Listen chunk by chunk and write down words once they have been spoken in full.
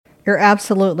You're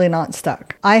absolutely not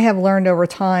stuck. I have learned over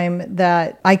time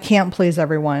that I can't please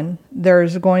everyone.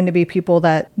 There's going to be people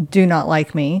that do not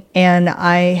like me. And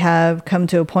I have come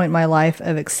to a point in my life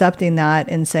of accepting that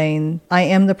and saying, I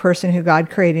am the person who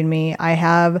God created me. I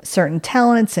have certain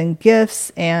talents and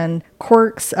gifts and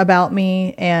quirks about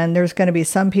me. And there's going to be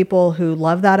some people who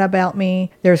love that about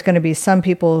me. There's going to be some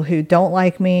people who don't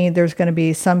like me. There's going to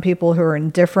be some people who are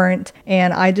indifferent.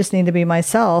 And I just need to be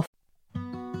myself.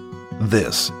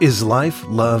 This is Life,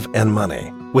 Love, and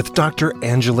Money with Dr.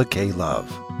 Angela K. Love,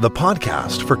 the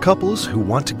podcast for couples who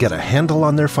want to get a handle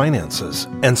on their finances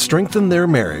and strengthen their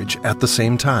marriage at the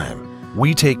same time.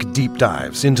 We take deep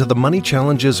dives into the money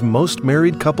challenges most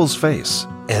married couples face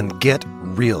and get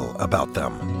real about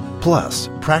them. Plus,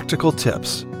 practical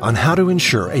tips on how to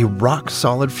ensure a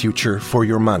rock-solid future for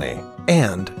your money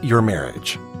and your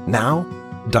marriage. Now,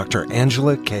 Dr.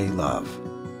 Angela K. Love.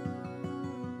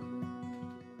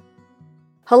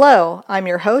 Hello, I'm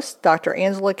your host, Dr.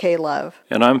 Angela K. Love.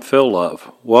 And I'm Phil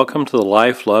Love. Welcome to the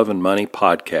Life, Love, and Money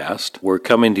podcast. We're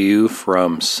coming to you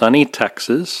from sunny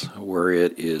Texas, where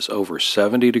it is over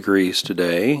 70 degrees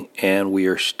today, and we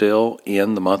are still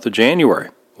in the month of January.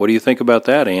 What do you think about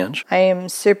that, Ange? I am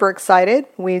super excited.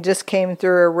 We just came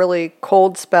through a really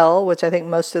cold spell, which I think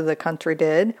most of the country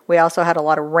did. We also had a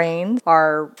lot of rain.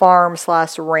 Our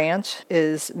farm/ranch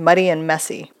is muddy and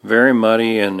messy. Very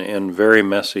muddy and very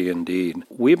messy indeed.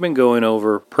 We've been going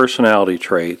over personality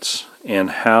traits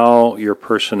and how your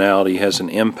personality has an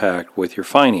impact with your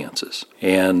finances.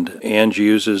 And Ange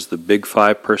uses the Big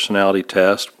 5 personality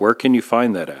test. Where can you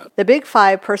find that at? The Big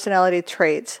 5 personality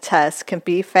traits test can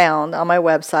be found on my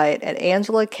website at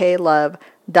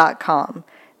angelaklove.com.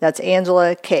 That's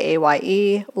Angela,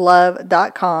 K-A-Y-E,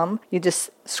 love.com. You just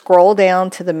scroll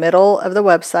down to the middle of the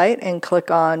website and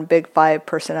click on Big 5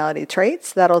 personality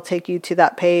traits. That'll take you to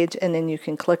that page, and then you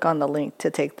can click on the link to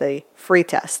take the free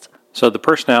test. So the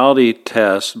personality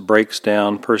test breaks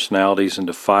down personalities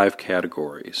into 5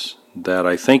 categories that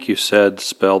I think you said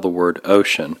spell the word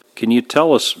ocean. Can you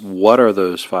tell us what are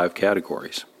those 5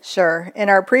 categories? Sure. In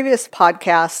our previous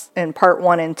podcast, in part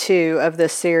 1 and 2 of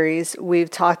this series, we've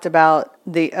talked about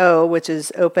the O, which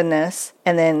is openness,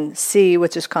 and then C,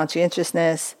 which is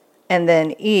conscientiousness, and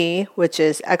then E, which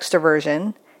is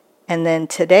extroversion. And then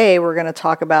today we're going to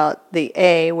talk about the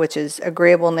A, which is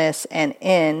agreeableness, and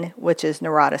N, which is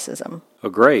neuroticism. Oh,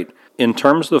 great. In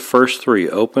terms of the first 3,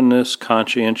 openness,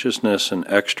 conscientiousness, and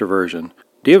extroversion,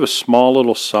 do you have a small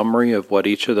little summary of what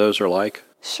each of those are like?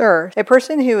 Sure. A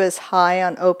person who is high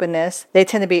on openness, they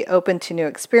tend to be open to new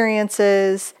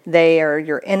experiences. They are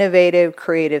your innovative,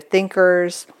 creative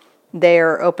thinkers. They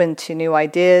are open to new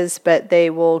ideas, but they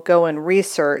will go and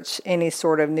research any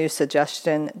sort of new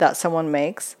suggestion that someone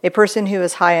makes. A person who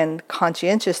is high in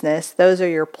conscientiousness, those are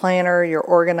your planner, your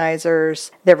organizers.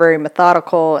 They're very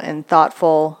methodical and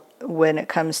thoughtful when it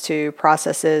comes to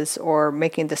processes or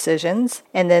making decisions.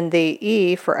 And then the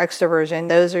E for extroversion,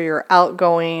 those are your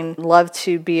outgoing, love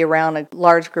to be around a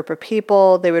large group of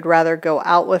people. They would rather go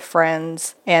out with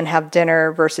friends and have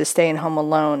dinner versus staying home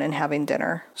alone and having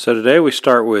dinner. So today we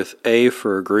start with A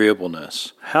for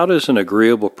agreeableness. How does an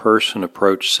agreeable person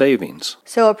approach savings?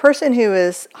 So a person who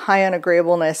is high on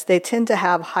agreeableness, they tend to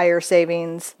have higher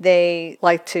savings. They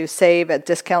like to save at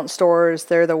discount stores.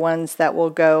 They're the ones that will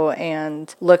go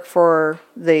and look for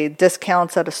the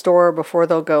discounts at a store before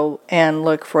they'll go and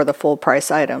look for the full price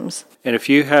items. And if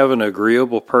you have an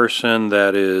agreeable person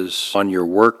that is on your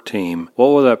work team, what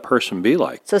will that person be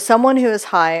like? So someone who is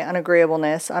high on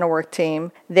agreeableness on a work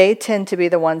team, they tend to be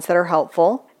the ones that are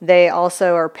helpful. They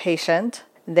also are patient.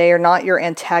 They are not your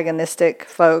antagonistic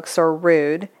folks or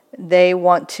rude. They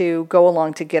want to go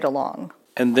along to get along.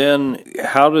 And then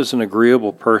how does an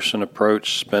agreeable person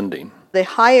approach spending? The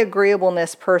high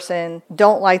agreeableness person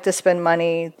don't like to spend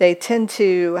money. They tend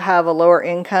to have a lower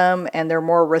income and they're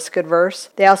more risk adverse.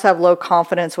 They also have low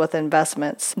confidence with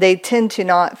investments. They tend to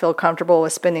not feel comfortable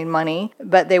with spending money,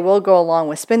 but they will go along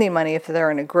with spending money if they're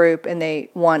in a group and they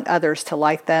want others to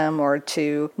like them or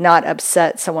to not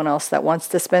upset someone else that wants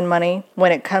to spend money.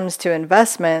 When it comes to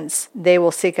investments, they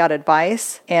will seek out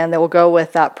advice and they will go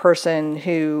with that person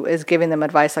who is giving them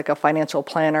advice, like a financial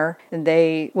planner. And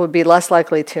they would be less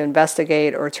likely to investigate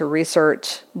or to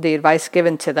research the advice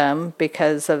given to them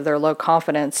because of their low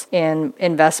confidence in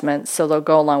investments. So they'll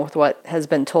go along with what has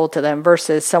been told to them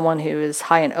versus someone who is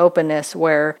high in openness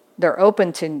where they're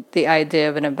open to the idea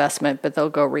of an investment, but they'll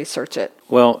go research it.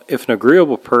 Well, if an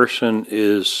agreeable person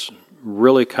is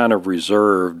really kind of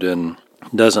reserved and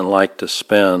doesn't like to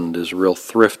spend, is real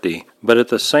thrifty, but at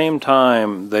the same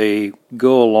time they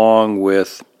go along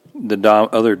with the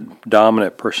other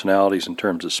dominant personalities in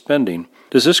terms of spending,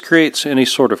 Does this create any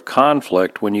sort of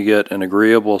conflict when you get an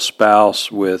agreeable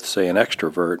spouse with, say, an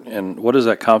extrovert? And what does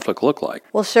that conflict look like?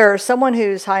 Well, sure. Someone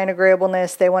who's high in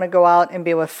agreeableness, they want to go out and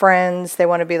be with friends. They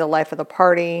want to be the life of the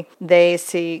party. They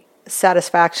seek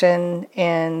satisfaction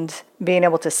and being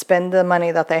able to spend the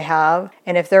money that they have.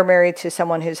 And if they're married to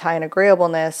someone who's high in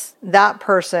agreeableness, that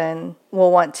person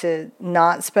will want to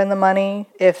not spend the money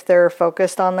if they're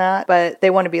focused on that, but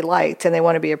they want to be liked and they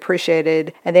want to be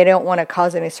appreciated and they don't want to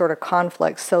cause any sort of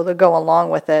conflict, so they'll go along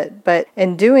with it. But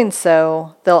in doing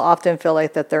so, they'll often feel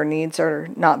like that their needs are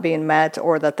not being met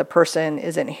or that the person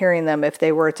isn't hearing them if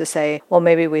they were to say, well,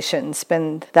 maybe we shouldn't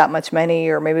spend that much money,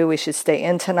 or maybe we should stay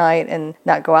in tonight and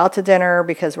not go out to dinner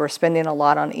because we're spending a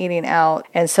lot on eating out.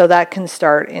 And so that can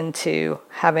start into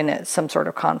having some sort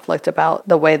of conflict about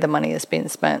the way the money is being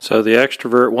spent. So the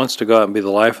extrovert wants to go out and be the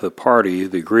life of the party.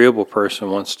 The agreeable person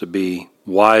wants to be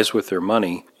wise with their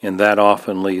money, and that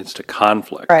often leads to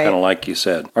conflict, right, kind of like you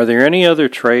said. Are there any other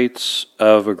traits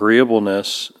of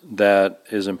agreeableness that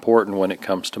is important when it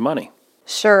comes to money?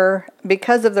 Sure.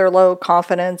 Because of their low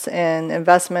confidence in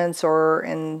investments or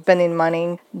in spending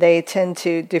money, they tend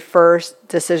to defer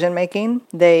decision making.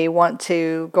 They want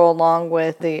to go along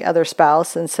with the other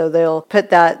spouse, and so they'll put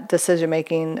that decision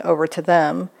making over to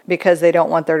them because they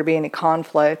don't want there to be any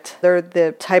conflict. They're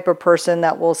the type of person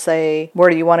that will say, where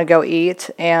do you want to go eat?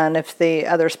 And if the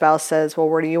other spouse says, well,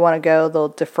 where do you want to go? They'll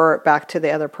defer it back to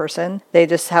the other person. They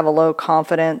just have a low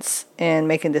confidence in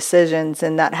making decisions,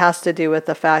 and that has to do with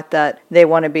the fact that they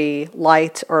want to be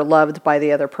liked or loved by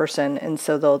the other person, and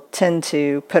so they'll tend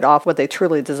to put off what they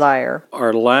truly desire.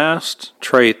 Our last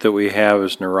trait that we have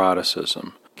is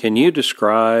neuroticism. Can you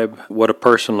describe what a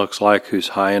person looks like who's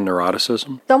high in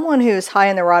neuroticism? Someone who's high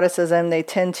in neuroticism, they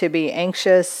tend to be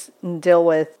anxious, deal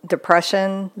with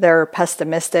depression, they're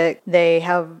pessimistic, they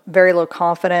have very low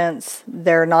confidence,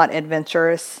 they're not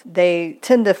adventurous, they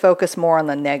tend to focus more on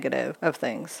the negative of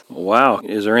things. Wow.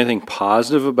 Is there anything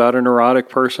positive about a neurotic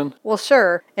person? Well,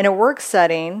 sure. In a work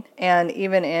setting and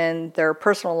even in their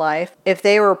personal life, if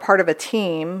they were part of a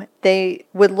team, they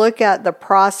would look at the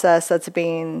process that's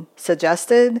being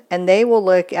suggested, and they will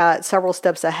look at several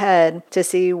steps ahead to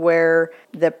see where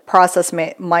the process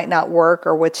might not work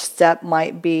or which step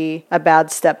might be a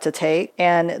bad step to take,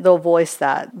 and they'll voice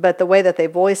that. But the way that they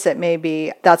voice it may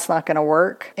be, that's not going to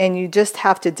work. And you just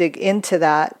have to dig into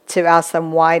that to ask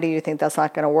them, why do you think that's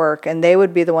not going to work? And they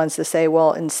would be the ones to say,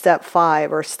 well, in step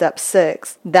 5 or step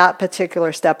 6, that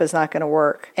particular step is not going to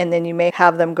work. And then you may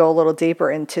have them go a little deeper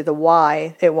into the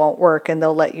why it won't work, and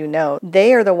they'll let you know.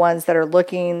 They are the ones that are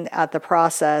looking at the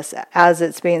process as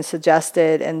it's being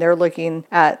suggested, and they're looking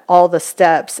at all the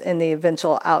steps in the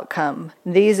eventual outcome.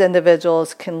 These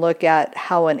individuals can look at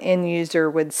how an end user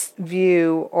would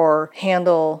view or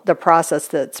handle the process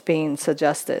that's being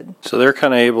suggested. So they're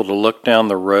kind of able to look down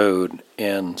the road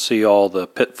and see all the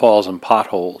pitfalls and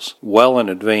potholes well in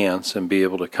advance and be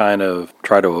able to kind of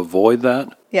try to avoid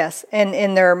that? Yes, and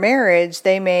in their marriage,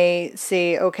 they may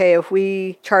see, okay, if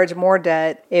we charge more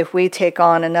debt, if we take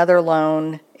on another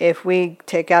loan, if we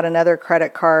take out another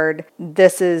credit card,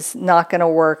 this is not going to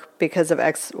work because of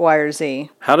X, Y, or Z.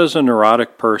 How does a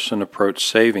neurotic person approach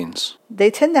savings? They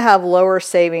tend to have lower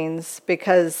savings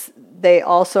because they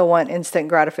also want instant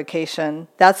gratification.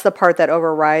 That's the part that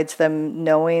overrides them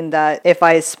knowing that if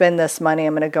I spend this money,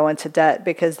 I'm going to go into debt,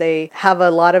 because they have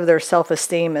a lot of their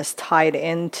self-esteem is tied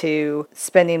into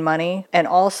spending money. And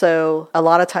also, a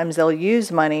lot of times they'll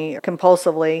use money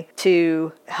compulsively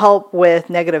to help with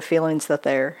negative feelings that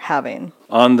they're having.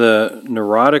 On the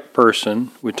neurotic person,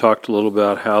 we talked a little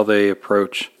about how they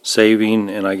approach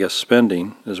saving and I guess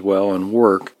spending as well and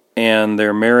work. And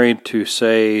they're married to,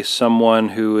 say, someone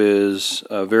who is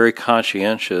very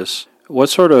conscientious. What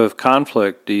sort of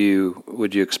conflict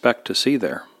would you expect to see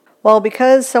there? Well,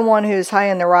 because someone who's high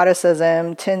in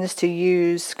neuroticism tends to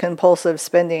use compulsive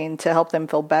spending to help them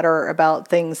feel better about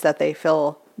things that they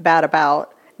feel bad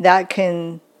about, that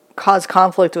can cause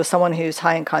conflict with someone who's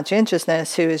high in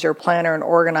conscientiousness, who is your planner and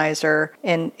organizer,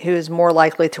 and who is more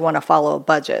likely to want to follow a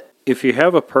budget. If you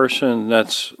have a person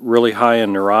that's really high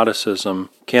in neuroticism,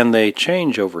 can they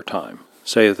change over time?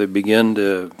 Say if they begin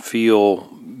to feel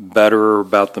better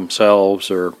about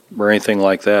themselves or anything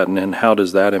like that, and then how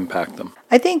does that impact them?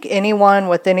 I think anyone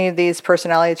with any of these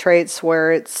personality traits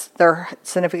where they're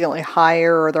significantly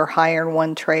higher or they're higher in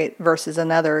one trait versus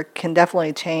another can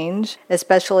definitely change,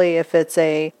 especially if it's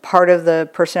a part of the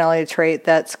personality trait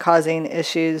that's causing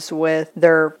issues with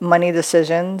their money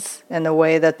decisions and the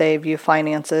way that they view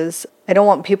finances. I don't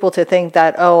want people to think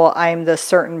that, oh, I'm this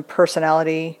certain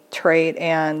personality trait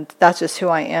and that's just who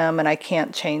I am and I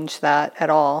can't change that at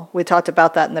all. We talked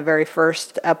about that in the very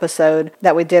first episode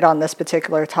that we did on this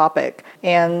particular topic.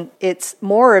 And it's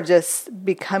more of just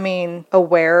becoming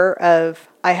aware of,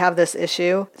 I have this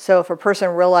issue. So if a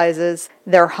person realizes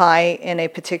they're high in a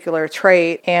particular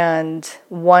trait and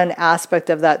one aspect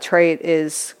of that trait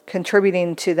is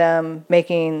contributing to them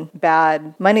making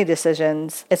bad money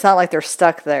decisions, it's not like they're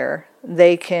stuck there.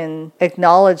 They can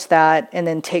acknowledge that and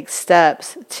then take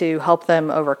steps to help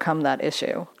them overcome that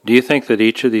issue. Do you think that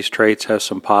each of these traits has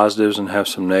some positives and have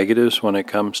some negatives when it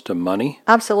comes to money?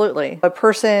 Absolutely. A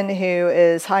person who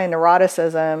is high in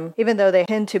neuroticism, even though they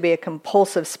tend to be a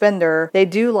compulsive spender, they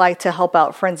do like to help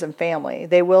out friends and family.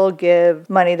 They will give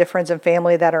money to friends and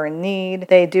family that are in need.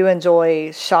 They do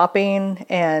enjoy shopping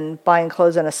and buying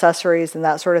clothes and accessories and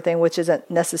that sort of thing, which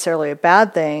isn't necessarily a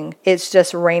bad thing. It's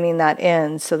just reining that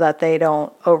in so that they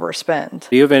don't overspend.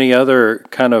 Do you have any other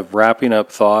kind of wrapping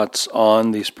up thoughts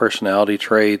on these personality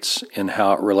traits and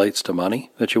how it relates to money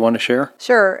that you want to share?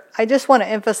 Sure. I just want to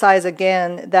emphasize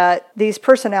again that these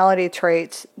personality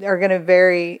traits are going to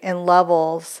vary in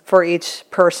levels for each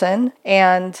person.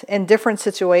 And in different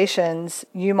situations,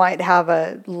 you might have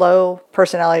a low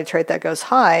personality trait that goes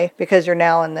high because you're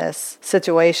now in this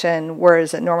situation,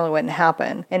 whereas it normally wouldn't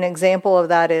happen. An example of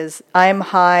that is I'm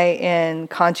high in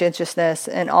conscientiousness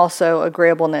and also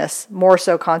agreeableness, more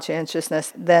so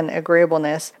conscientiousness than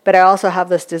agreeableness. But I also have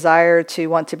this desire to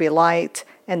want to be liked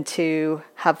and to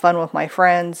have fun with my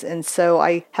friends. And so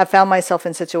I have found myself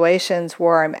in situations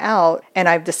where I'm out and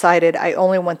I've decided I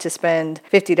only want to spend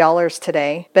 $50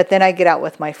 today. But then I get out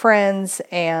with my friends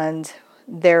and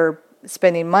they're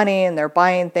spending money and they're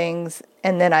buying things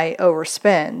and then I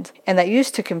overspend. And that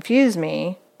used to confuse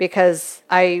me because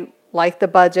I like the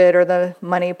budget or the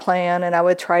money plan, and I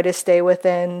would try to stay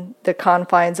within the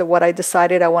confines of what I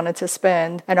decided I wanted to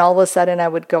spend. And all of a sudden I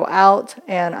would go out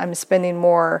and I'm spending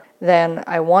more than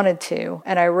I wanted to.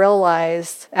 And I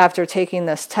realized after taking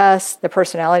this test, the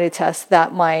personality test,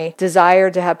 that my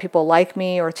desire to have people like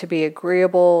me or to be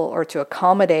agreeable or to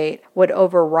accommodate would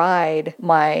override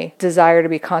my desire to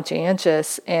be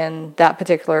conscientious in that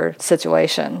particular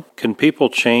situation. Can people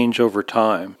change over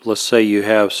time? Let's say you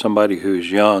have somebody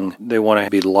who's young, they want to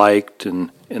be liked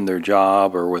and in their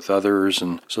job or with others,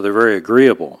 and so they're very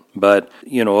agreeable. But,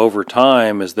 over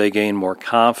time, as they gain more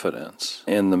confidence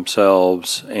in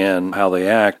themselves and how they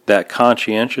act, that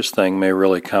conscientious thing may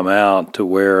really come out to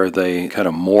where they kind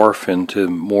of morph into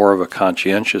more of a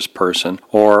conscientious person.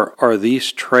 Or are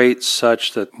these traits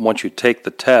such that once you take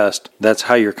the test, that's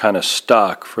how you're kind of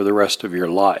stuck for the rest of your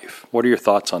life? What are your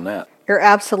thoughts on that? You're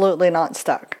absolutely not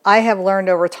stuck. I have learned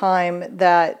over time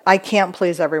that I can't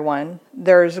please everyone.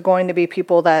 There's going to be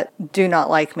people that do not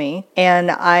like me.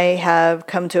 And I have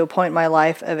come to a point in my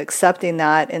life of accepting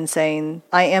that and saying,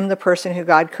 I am the person who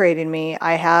God created me.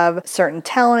 I have certain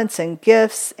talents and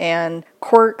gifts and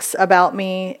quirks about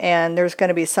me. And there's going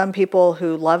to be some people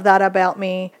who love that about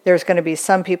me. There's going to be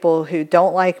some people who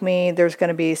don't like me. There's going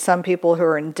to be some people who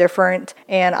are indifferent.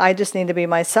 And I just need to be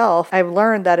myself. I've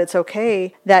learned that it's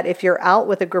okay that if you're out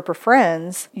with a group of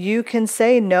friends, you can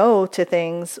say no to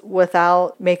things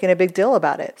without making a big deal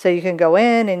about it. So you can go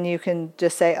in and you can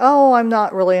just say, oh, I'm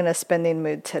not really in a spending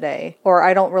mood today, or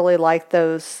I don't really like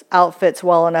those outfits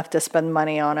well enough to spend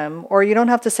money on them, or you don't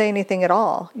have to say anything at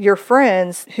all. Your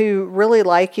friends who really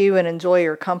like you and enjoy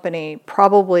your company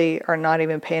probably are not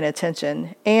even paying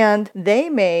attention, and they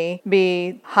may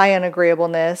be high in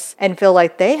agreeableness and feel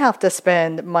like they have to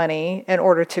spend money in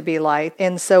order to be liked.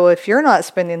 And so if you're not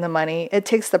spending the money, it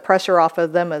takes the pressure off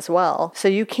of them as well. So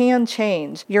you can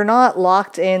change. You're not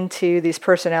locked into these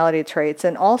personality traits.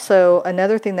 And also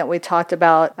another thing that we talked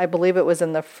about, I believe it was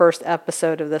in the first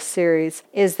episode of this series,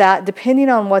 is that depending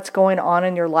on what's going on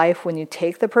in your life when you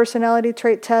take the personality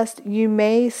trait test, you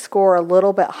may score a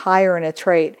little bit higher in a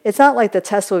trait. It's not like the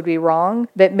test would be wrong,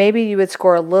 but maybe you would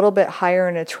score a little bit higher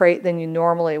in a trait than you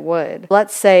normally would.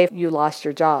 Let's say you lost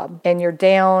your job and you're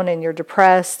down and you're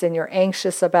depressed and you're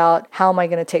anxious about how am I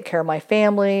going to take care of my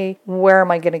family? Where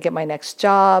am I going to get my next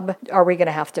job? Are we going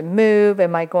to have to move?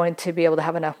 Am I going to be able to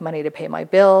have enough money to pay my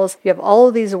bills? You have all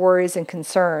of these worries and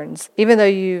concerns. Even though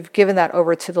you've given that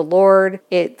over to the Lord,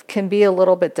 it can be a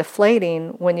little bit deflating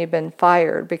when you've been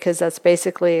fired, because that's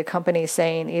basically a company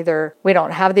saying either we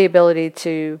don't have the ability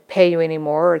to pay you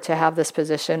anymore or to have this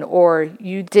position, or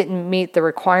you didn't meet the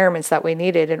requirements that we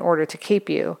needed in order to keep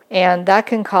you. And that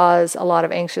can cause a lot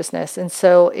of anxiousness. And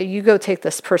so you go take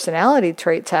this personality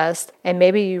trait test and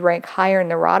maybe you rank higher in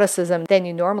neuroticism than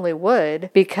you normally would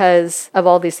because of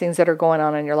all these things that are going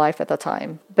on in your life at the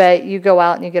time. But you go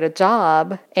out and you get a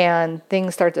job and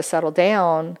things start to settle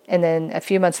down, and then a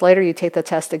few months later you take the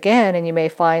test again and you may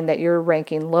find that you're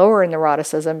ranking lower in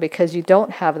neuroticism because you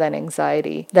don't have that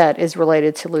anxiety that is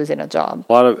related to losing a job.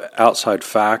 A lot of outside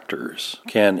factors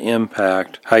can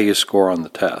impact how you score on the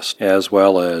test, as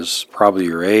well as probably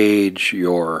your age,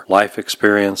 your life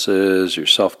experiences, your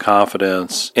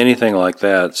self-confidence, anything like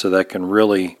that. So that can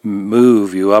really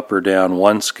move you up or down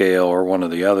one scale or one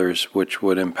of the others, which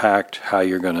would impact how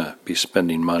you're going to be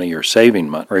spending money or saving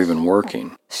money or even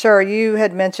working. Sure, you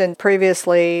had mentioned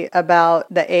previously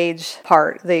about the age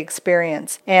part, the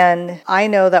experience. And I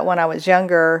know that when I was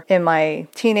younger, in my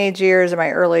teenage years, in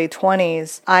my early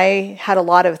 20s, I had a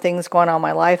lot of things going on in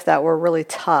my life that were really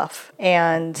tough.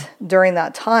 And during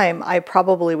that time, I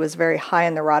probably was very high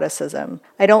in neuroticism.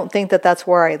 I don't think that that's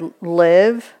where I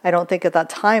live. I don't think at that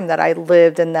time that I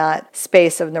lived in that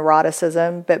space of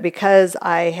neuroticism. But because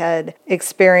I had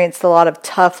experienced a lot of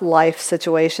tough life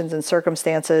situations and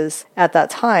circumstances at that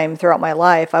time throughout my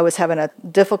life, I was having a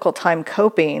difficult time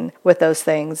coping with those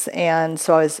things. And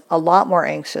so I was a lot more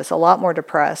anxious, a lot more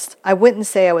depressed. I wouldn't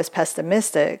say I was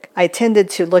pessimistic. I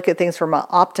tended to look at things from an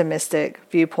optimistic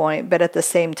viewpoint, but at the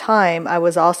same time, I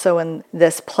was also in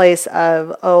this place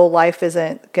of, oh, life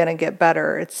isn't going to get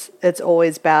better. It's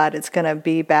always bad. It's going to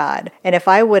be bad. And if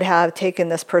I would have taken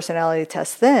this personality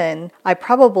test then, I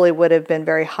probably would have been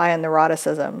very high in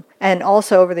neuroticism. And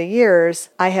also over the years,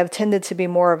 I have tended to be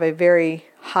more of a very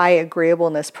high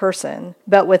agreeableness person.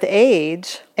 But with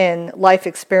age and life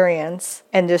experience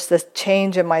and just this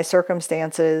change in my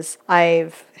circumstances,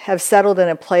 have settled in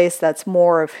a place that's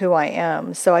more of who I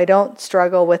am. So I don't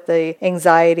struggle with the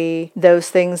anxiety, those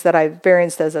things that I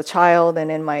experienced as a child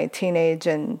and in my teenage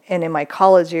and in my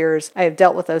college years. I have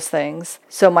dealt with those things.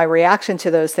 So my reaction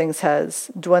to those things has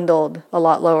dwindled a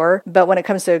lot lower. But when it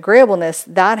comes to agreeableness,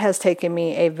 that has taken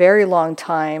me a very long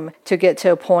time to get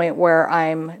to a point where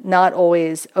I'm not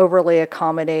always overly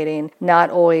accommodating, not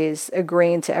always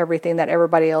agreeing to everything that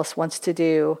everybody else wants to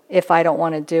do if I don't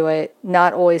want to do it,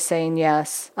 not always saying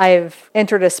yes. I've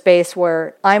entered a space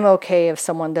where I'm okay if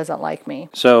someone doesn't like me.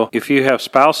 So if you have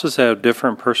spouses that have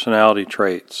different personality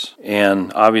traits,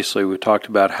 and obviously we talked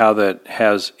about how that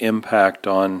has impact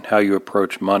on how you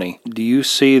approach money, do you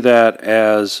see that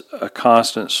as a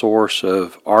constant source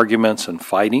of arguments and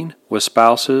fighting with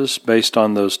spouses based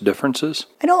on those differences?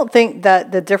 I don't think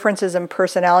that the differences in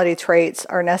personality traits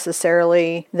are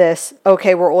necessarily this,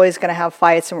 okay, we're always going to have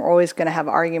fights and we're always going to have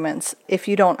arguments. If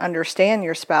you don't understand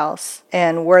your spouse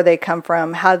and where they come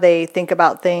from, how they think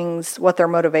about things, what their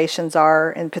motivations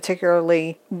are, and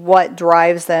particularly what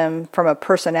drives them from a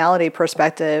personality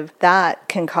perspective, that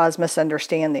can cause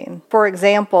misunderstanding. For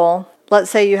example,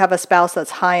 let's say you have a spouse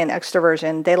that's high in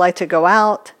extroversion. They like to go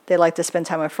out. They like to spend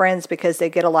time with friends because they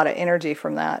get a lot of energy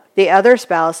from that. The other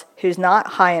spouse who's not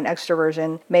high in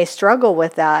extroversion may struggle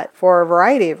with that for a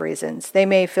variety of reasons. They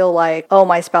may feel like, oh,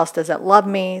 my spouse doesn't love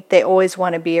me. They always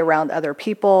want to be around other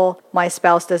people. My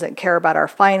spouse doesn't care about our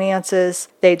finances.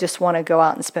 They just want to go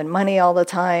out and spend money all the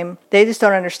time. They just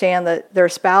don't understand that their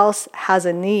spouse has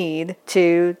a need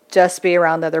to just be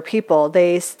around other people.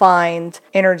 They find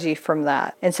energy from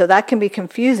that. And so that can be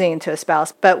confusing to a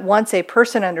spouse. But once a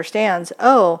person understands,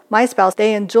 oh, my spouse,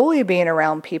 they enjoy being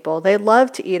around people. They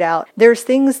love to eat out. There's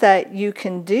things that you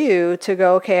can do to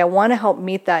go, okay, I want to help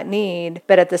meet that need,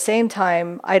 but at the same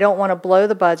time, I don't want to blow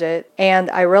the budget.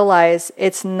 And I realize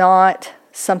it's not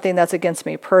something that's against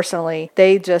me personally.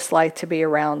 They just like to be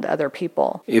around other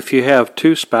people. If you have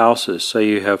two spouses, say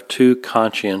you have two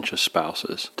conscientious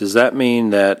spouses, does that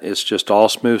mean that it's just all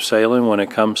smooth sailing when it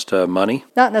comes to money?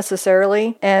 Not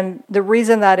necessarily. And the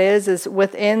reason that is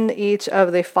within each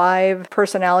of the 5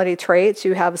 personality traits,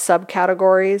 you have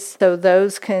subcategories. So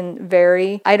those can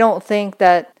vary. I don't think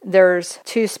that there's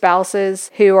 2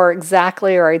 spouses who are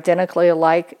exactly or identically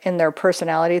alike in their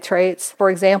personality traits. For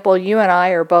example, you and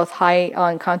I are both high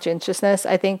on conscientiousness.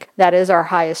 I think that is our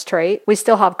highest trait. We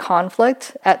still have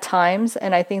conflict at times,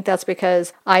 and I think that's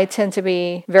because I tend to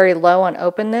be very low on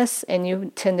openness and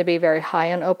you tend to be very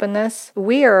high on openness.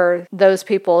 We are those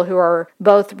people who are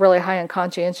both really high on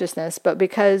conscientiousness, but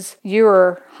because you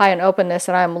are high on openness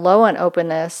and I'm low on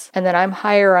openness, and then I'm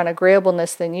higher on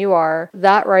agreeableness than you are,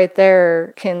 that right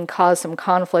there can can cause some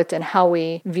conflict in how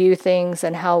we view things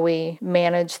and how we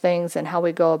manage things and how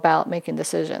we go about making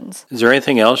decisions. Is there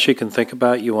anything else you can think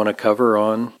about you want to cover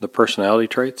on the personality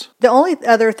traits? The only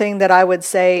other thing that I would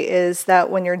say is that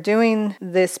when you're doing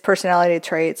this personality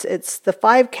traits, it's the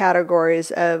 5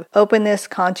 categories of openness,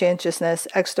 conscientiousness,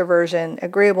 extroversion,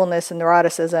 agreeableness, and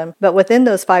neuroticism. But within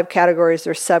those 5 categories,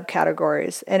 there's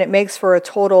subcategories, and it makes for a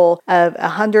total of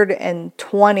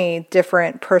 120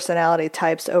 different personality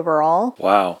types overall.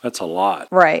 Wow, that's a lot.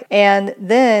 Right. And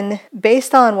then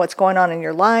based on what's going on in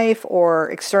your life or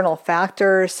external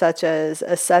factors such as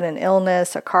a sudden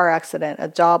illness, a car accident, a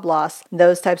job loss,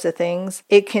 those types of things,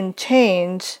 it can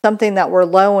change. Something that we're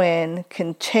low in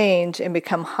can change and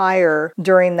become higher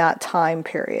during that time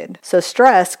period. So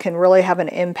stress can really have an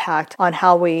impact on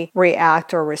how we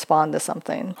react or respond to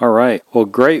something. All right. Well,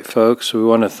 great, folks. We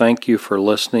want to thank you for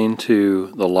listening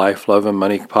to the Life, Love, and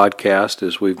Money podcast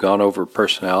as we've gone over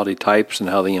personality types and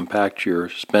how they impact your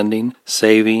spending,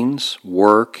 savings,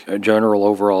 work, a general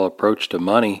overall approach to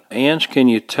money. Ange, can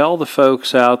you tell the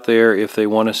folks out there if they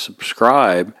want to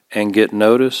subscribe and get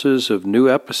notices of new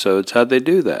episodes, how'd they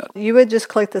do that? You would just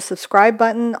click the subscribe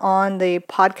button on the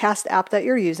podcast app that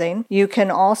you're using. You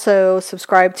can also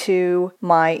subscribe to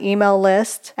my email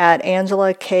list at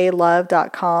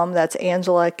angelaklove.com. That's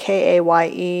Angela,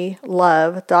 K-A-Y-E,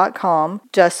 love.com.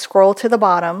 Just scroll to the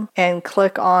bottom and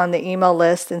click on the email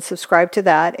list and subscribe to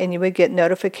that, and you would get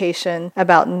notification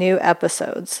about new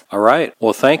episodes. All right.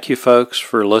 Well, thank you, folks,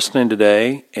 for listening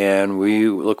today, and we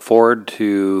look forward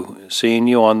to seeing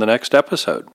you on the next episode.